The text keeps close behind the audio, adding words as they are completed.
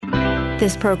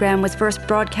This program was first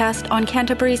broadcast on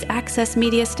Canterbury's access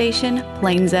media station,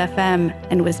 Plains FM,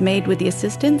 and was made with the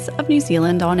assistance of New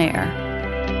Zealand On Air.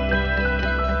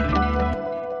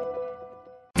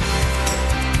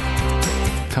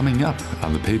 Coming up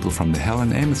are the people from the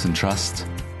Helen Anderson Trust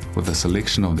with a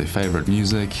selection of their favourite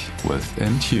music with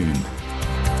In Tune.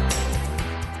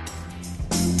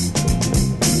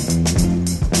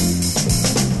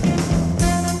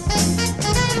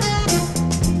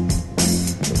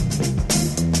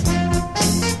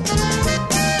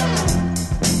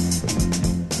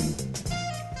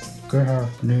 Good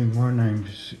afternoon, my name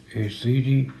is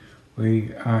Edie.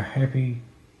 We are happy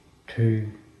to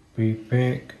be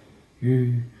back.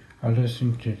 You are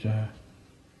listening to the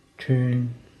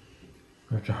Tune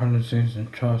with the Helen Anderson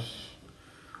Trust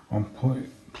on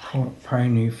Plain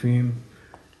FM.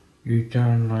 You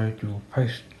download your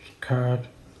postcard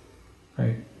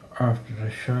after the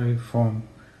show from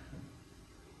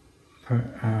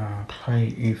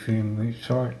Plain FM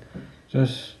website.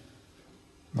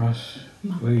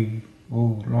 We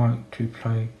would like to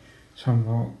play some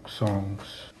rock songs.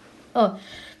 Oh,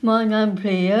 my name's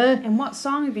Leah. And what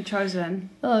song have you chosen?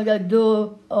 The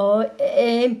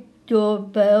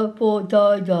doorbell for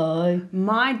Jojo.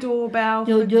 My Doorbell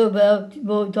The doorbell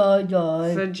for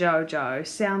Jojo. for Jojo.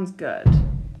 Sounds good.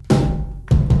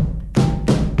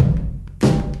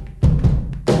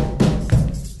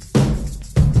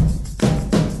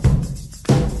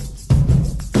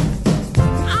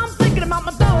 I'm thinking about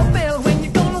my doorbell. When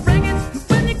you gonna ring it?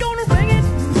 When you gonna ring it?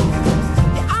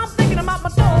 Yeah, I'm thinking about my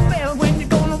doorbell. When you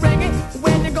gonna ring it?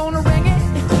 When you gonna ring it?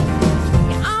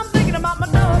 Yeah, I'm thinking about my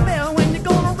doorbell. When you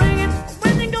gonna ring it?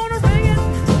 When you gonna ring it?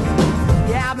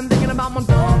 Yeah, I've been thinking about my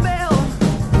doorbell.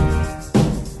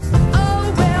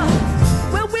 Oh well,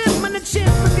 women and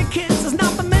chicks with your kids is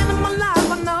not the man in my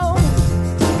life, I know.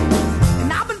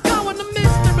 And I've been calling the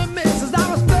Mr. and Mrs. I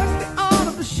respect the art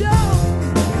of the show.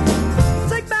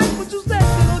 Take back what you said,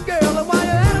 little girl, and while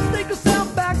you're at it, take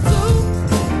yourself back too.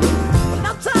 But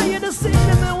I'm tired of sitting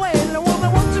in the way. And I wonder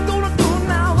what you gonna do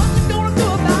now? What you gonna do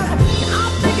about it? Yeah,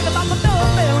 I'm thinking about my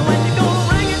doorbell. When you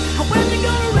gonna ring it? When you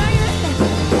gonna ring it?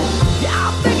 Yeah,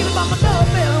 I'm thinking about my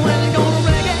doorbell. When you gonna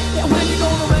ring it? Yeah, when you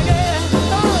gonna ring it?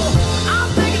 Oh, I'm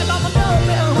thinking about my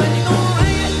doorbell. When you gonna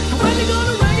ring it? When you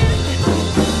gonna ring it?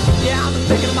 Yeah, I've been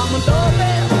thinking about my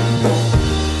doorbell.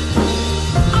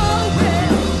 Oh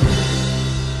well.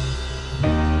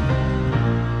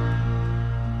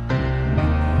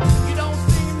 You don't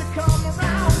seem to come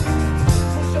around.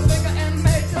 Push your finger and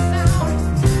make a sound.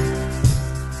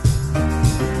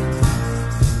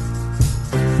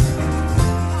 You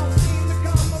don't seem to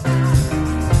come around.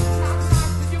 Knock, knock,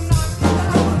 till you knock me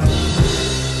down.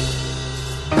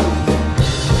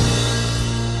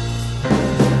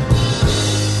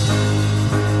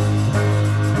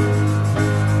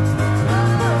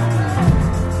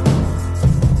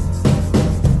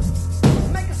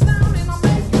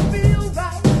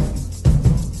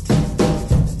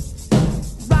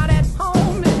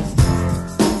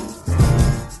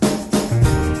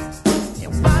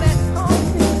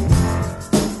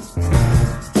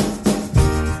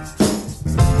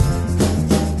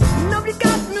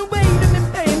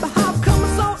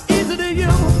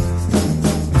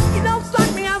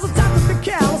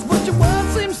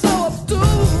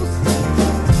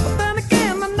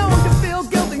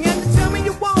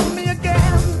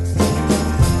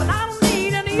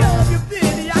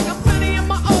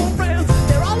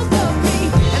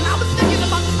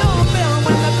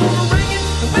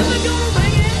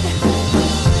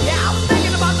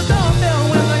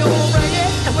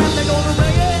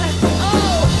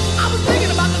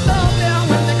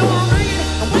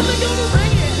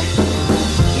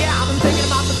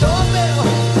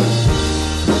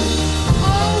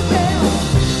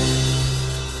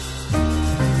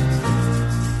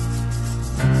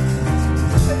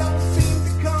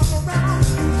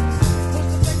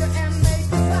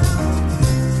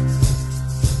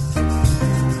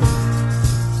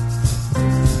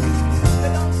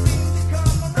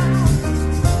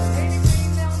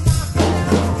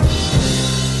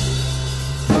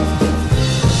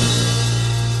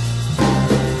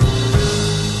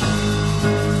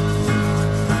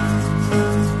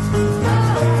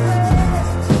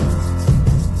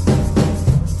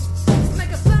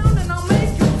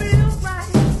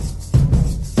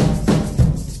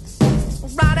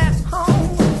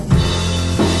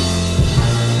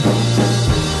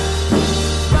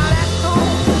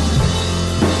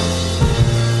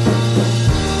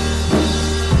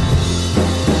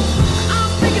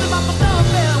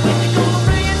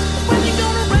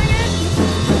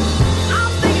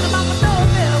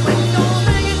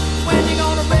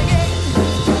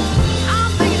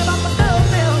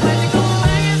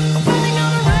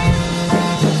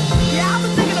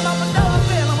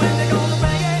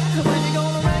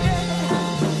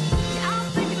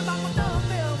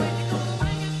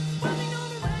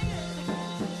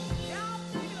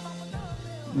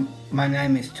 My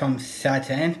name is Tom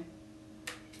Satan.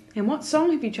 And what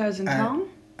song have you chosen, Tom?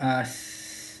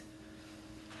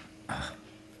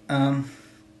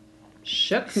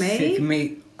 Shook Me. Sick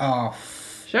Me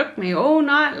Off. Shook Me All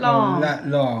Night Long. All Night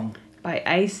Long. By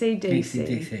AC/DC.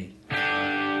 AC/DC.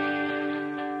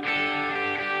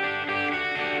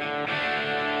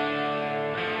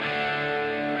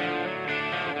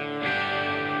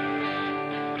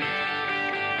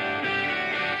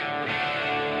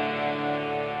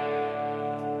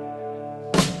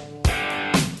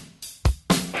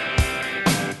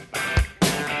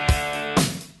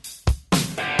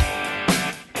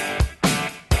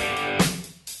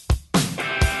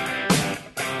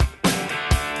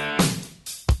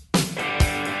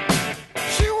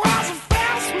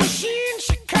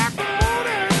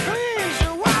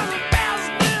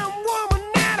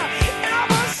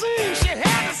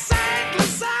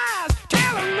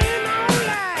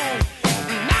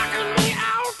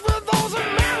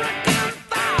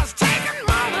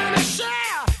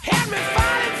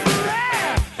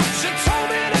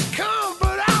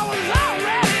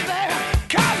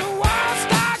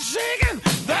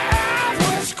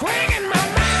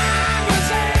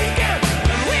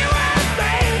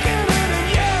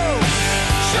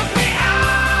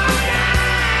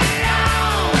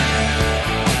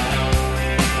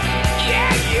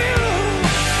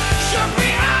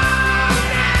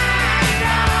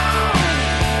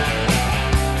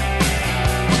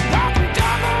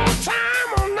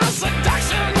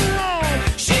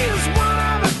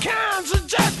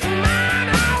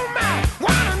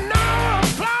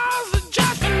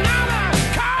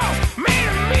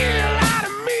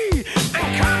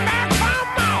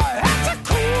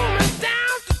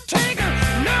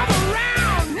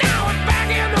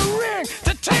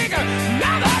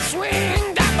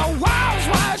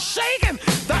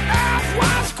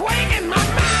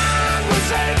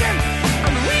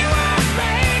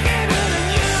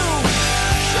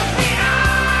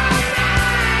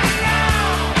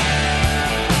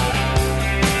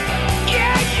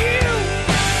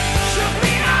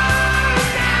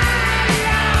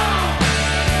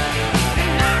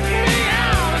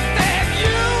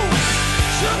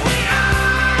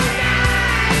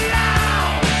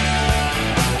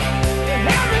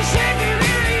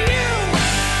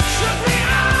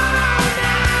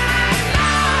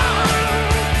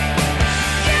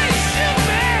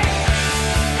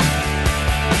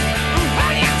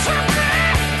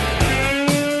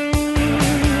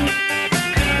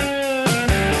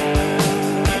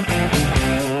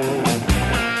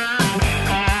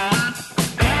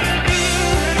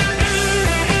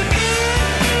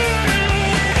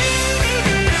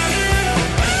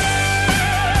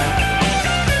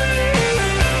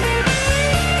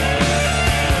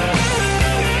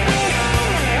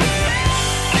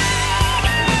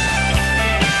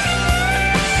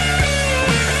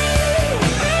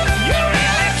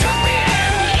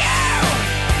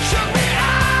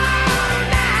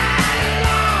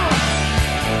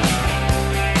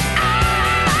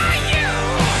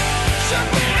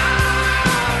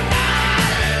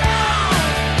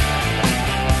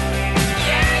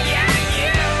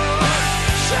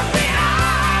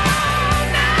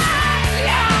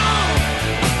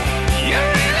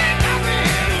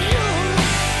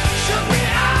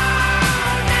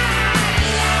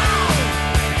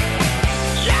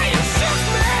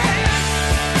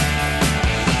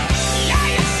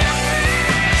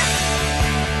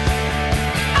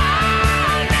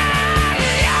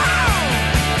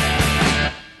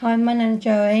 Hi, my name's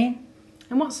Joanne.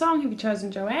 And what song have you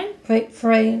chosen, Joanne? Break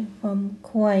Free from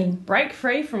Queen. Break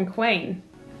Free from Queen.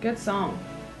 Good song.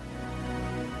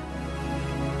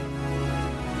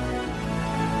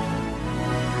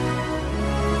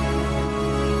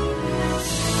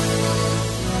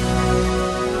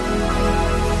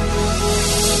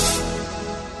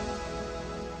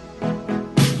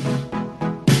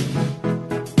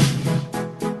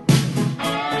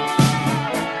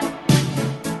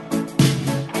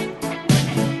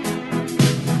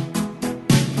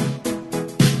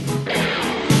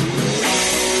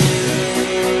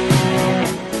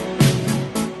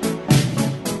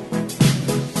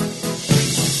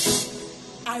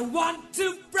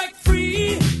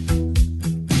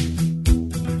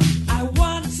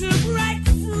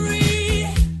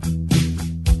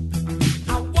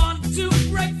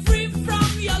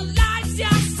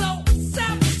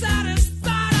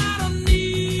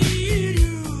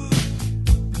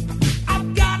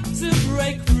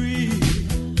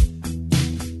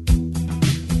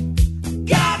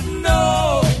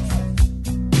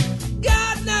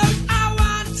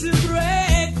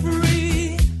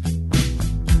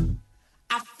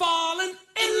 Fallen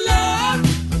in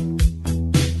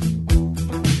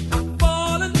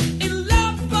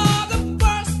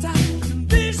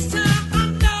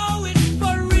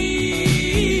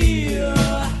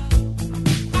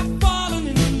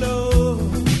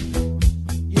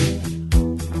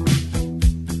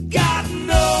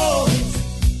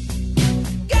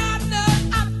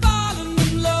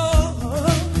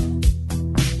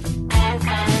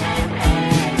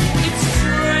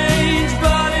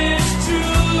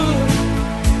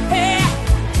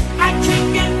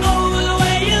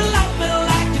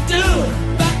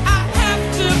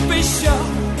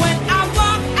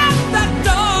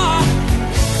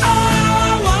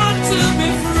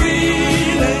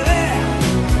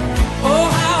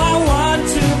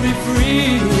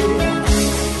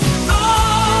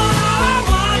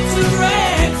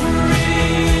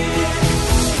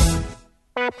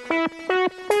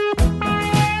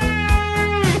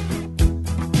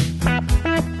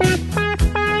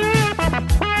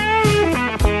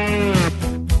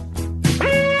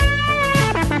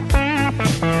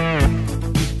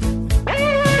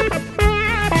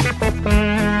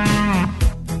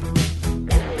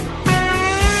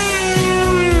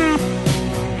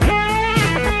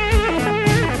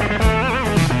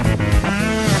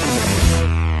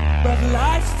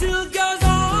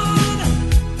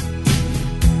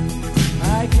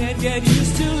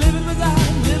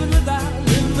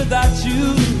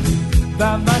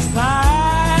by my side.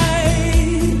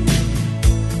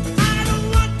 I don't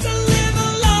want to live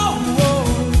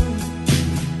alone.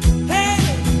 Hey,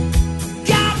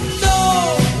 God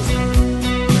knows,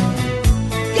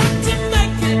 got to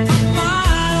make it my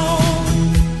own.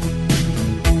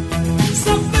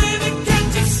 So baby,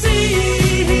 can't you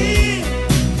see?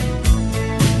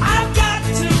 I've got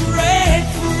to break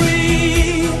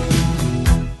free.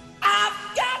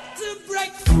 I've got to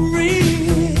break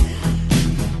free.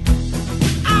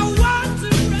 I want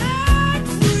to break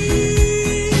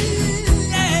free.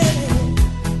 Yeah.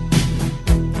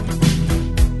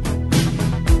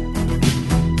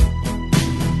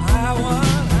 I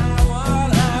want to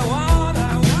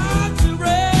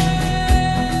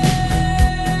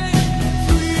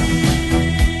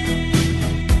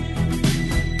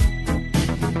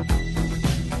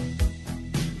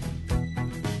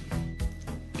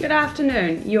Good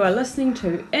afternoon. You are listening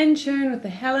to In Tune with the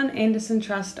Helen Anderson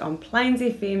Trust on Plains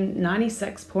FM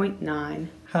 96.9.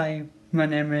 Hi, my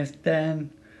name is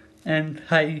Dan, and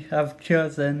I have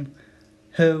chosen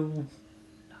Who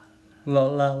La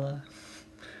La La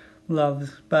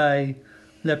Loves by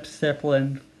Led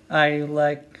Zeppelin. I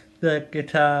like the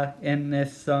guitar in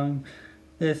this song.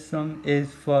 This song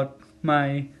is for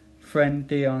my friend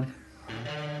Dion.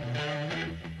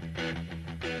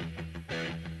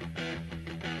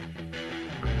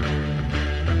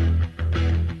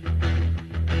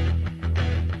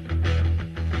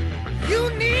 You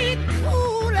need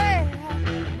cool air,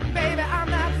 baby, I'm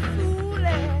not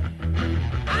fooling.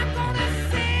 I'm gonna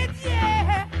send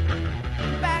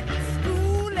you back to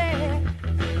school,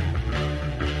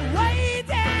 way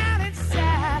down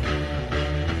inside.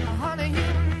 Honey,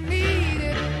 you need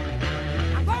it.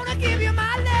 I'm gonna give you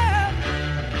my love.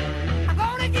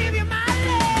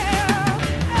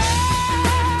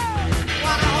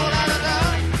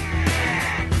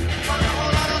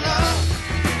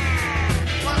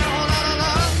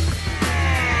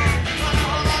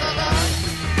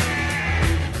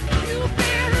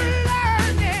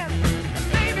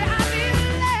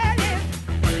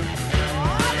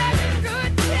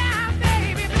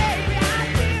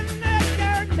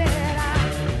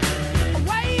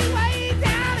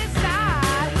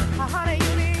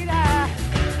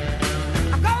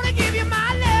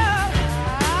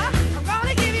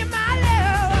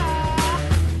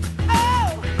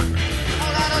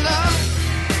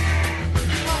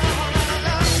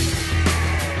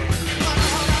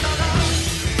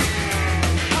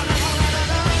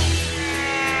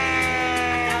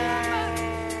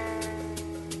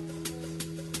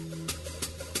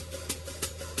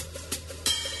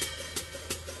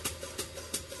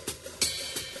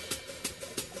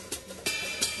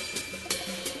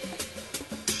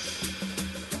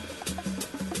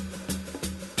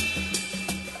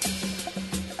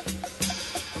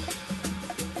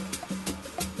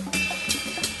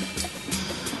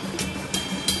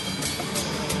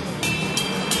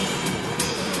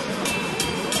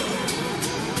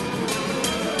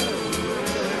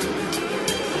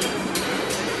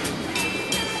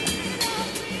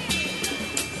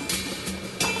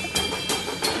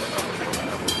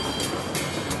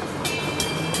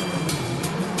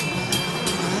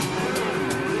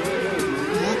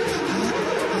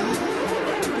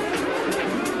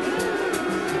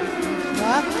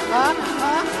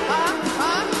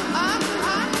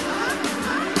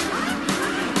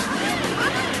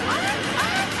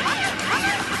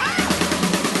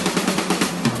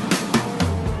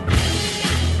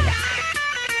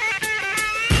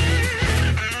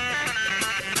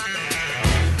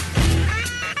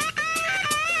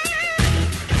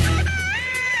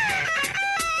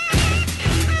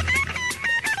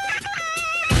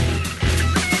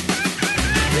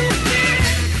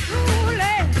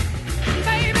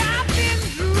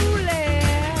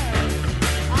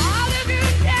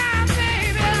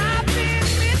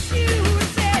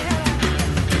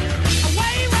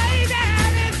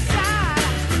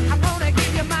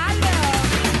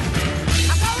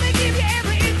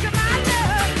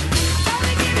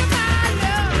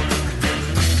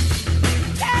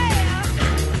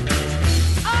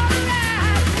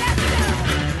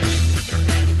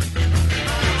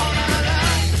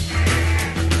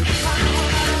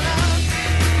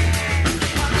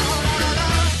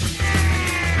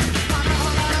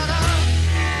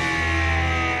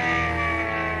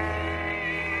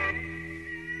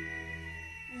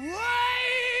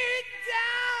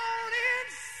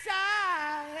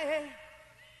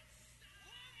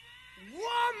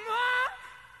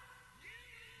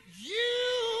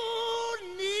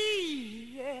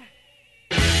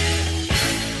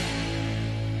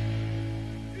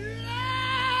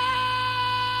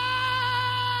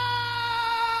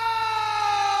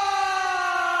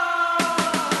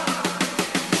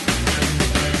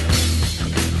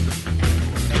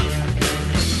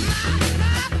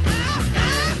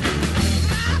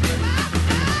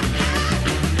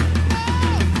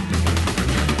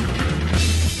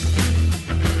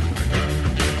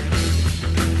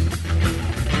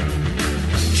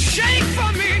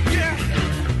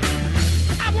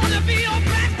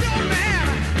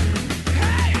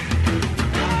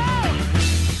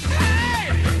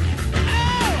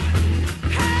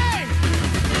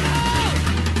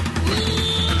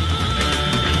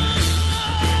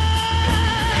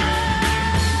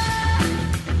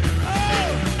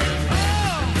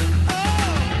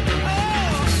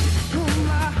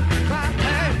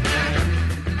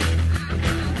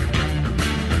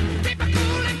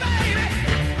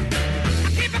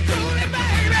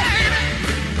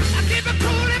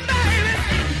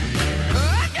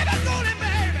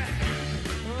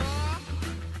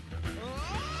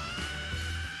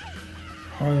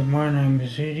 Hi, my name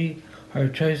is Eddie.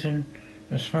 I've chosen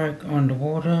the Smoke on the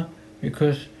Water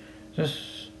because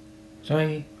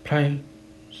they play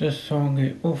this song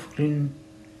at Wolfglen.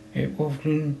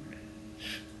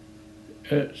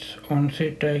 It's on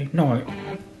Saturday night.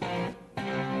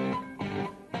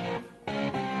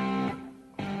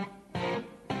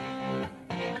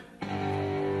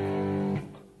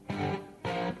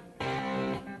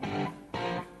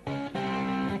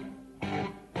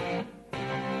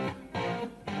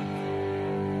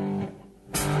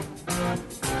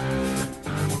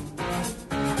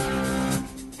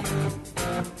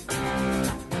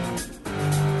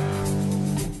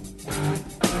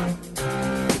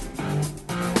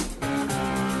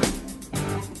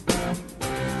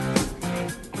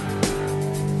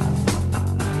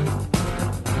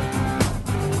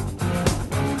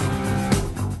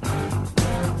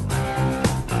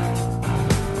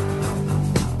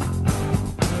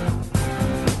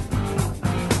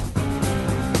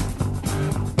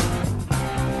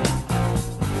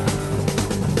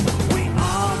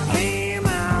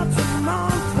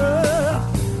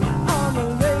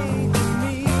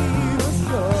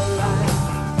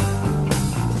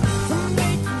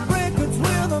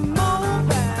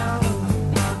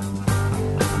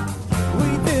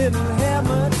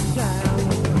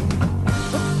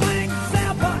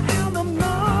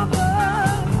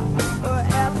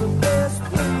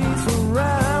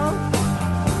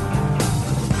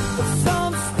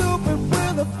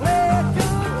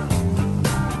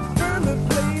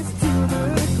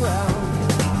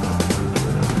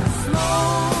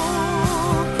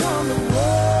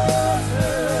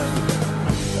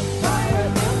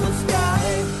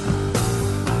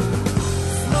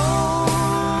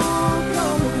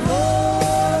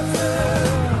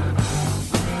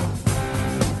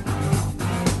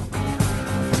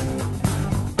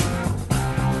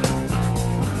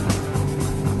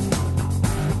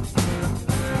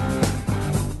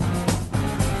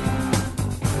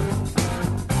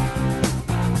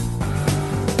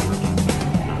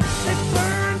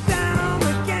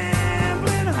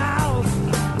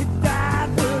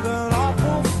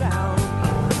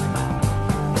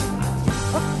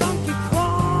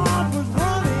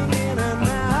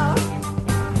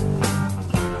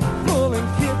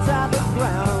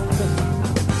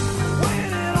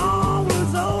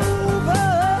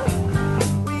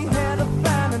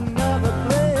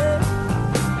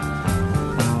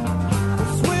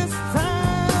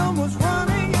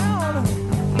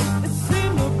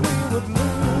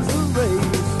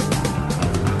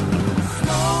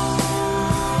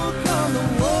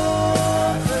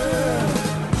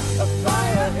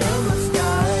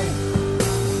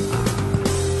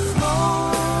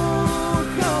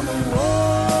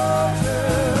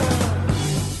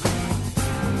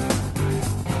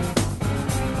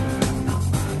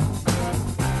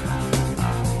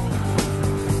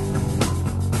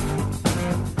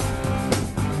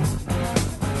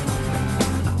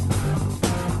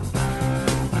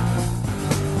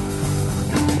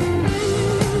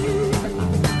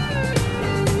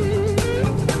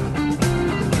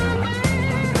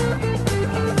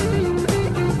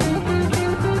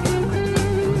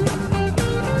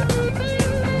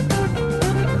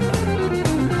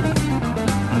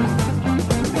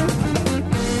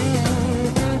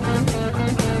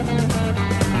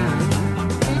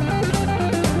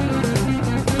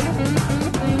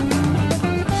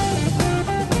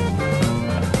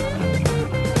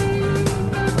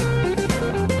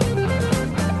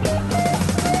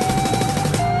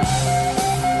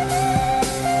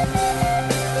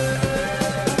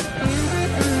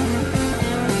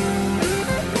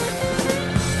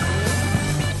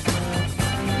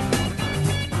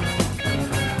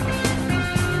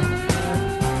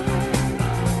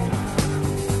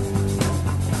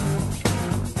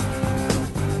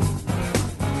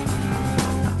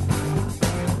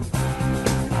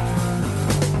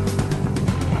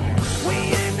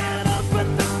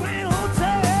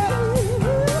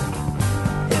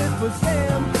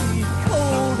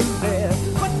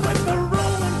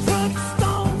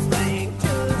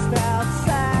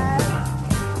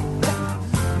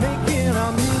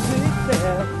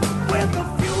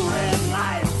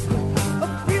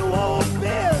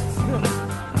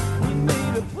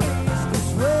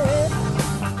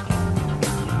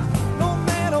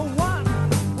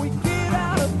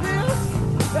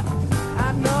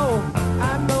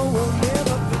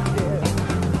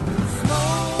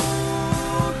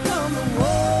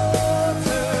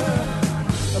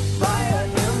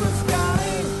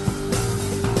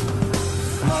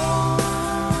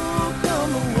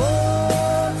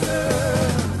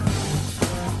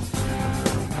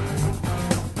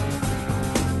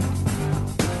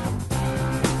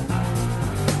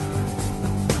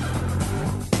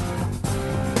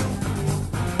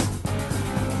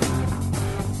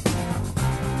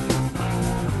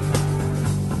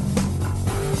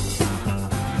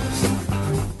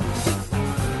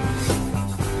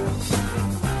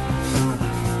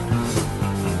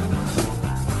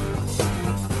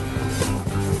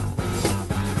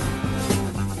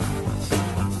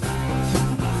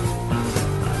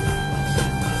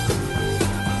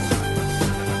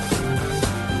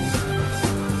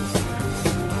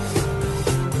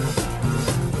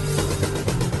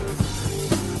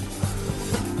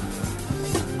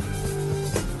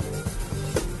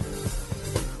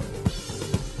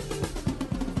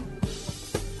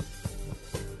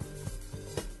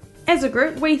 As a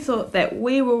group, we thought that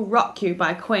We Will Rock You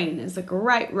by Queen is a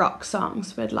great rock song,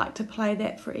 so we'd like to play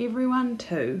that for everyone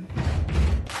too.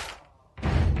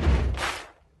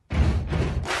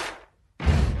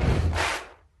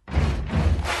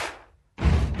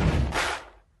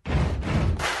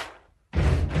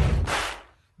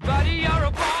 Buddy, you're a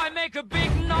boy, make a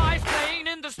big noise playing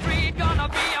in the street. Gonna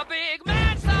be a big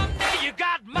man someday. You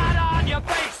got mud on your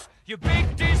face, you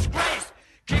big disgrace.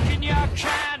 Kicking your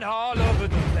can all over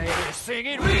the place,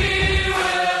 singing, we will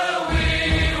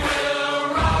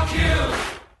rock you.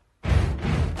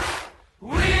 We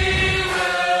will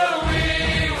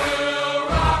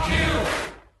rock you.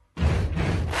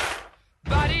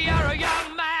 Buddy, you're a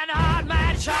young man, hard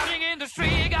man, shouting in the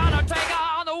street. Gonna take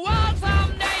on the world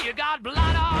someday. You got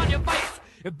blood on your face,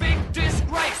 a big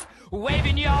disgrace,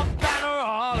 waving your banner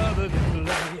all over the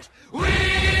place. We will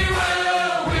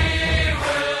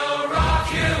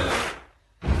rock you.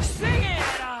 Sing it.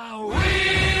 We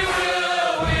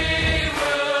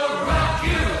will rock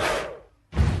you.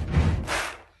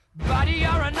 Buddy, you're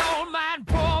an old man,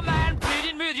 poor man,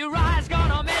 pleading with your eyes.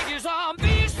 Gonna make you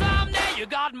zombie someday. You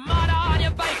got mud on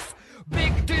your face,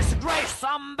 big disgrace.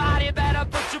 Somebody better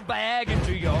put your bag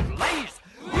into your place.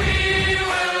 We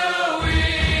will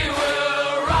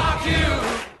rock you.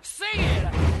 Sing it.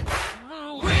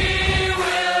 We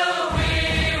will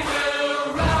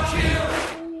rock you.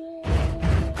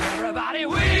 Everybody,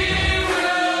 we will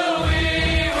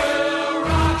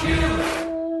rock you.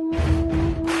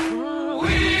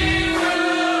 We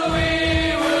will rock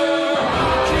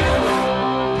you.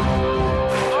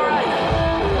 All right.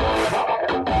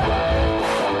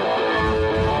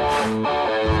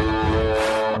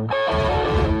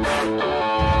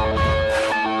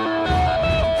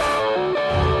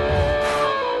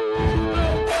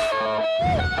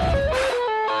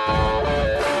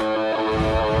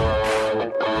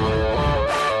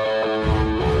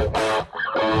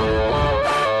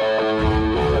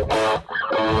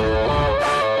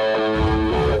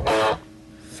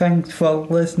 Thanks for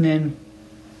listening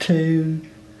to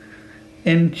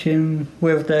In Tune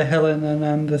with the Helen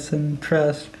Anderson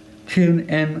Trust. Tune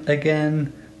in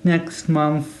again next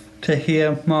month to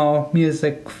hear more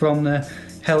music from the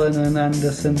Helen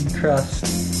Anderson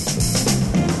Trust.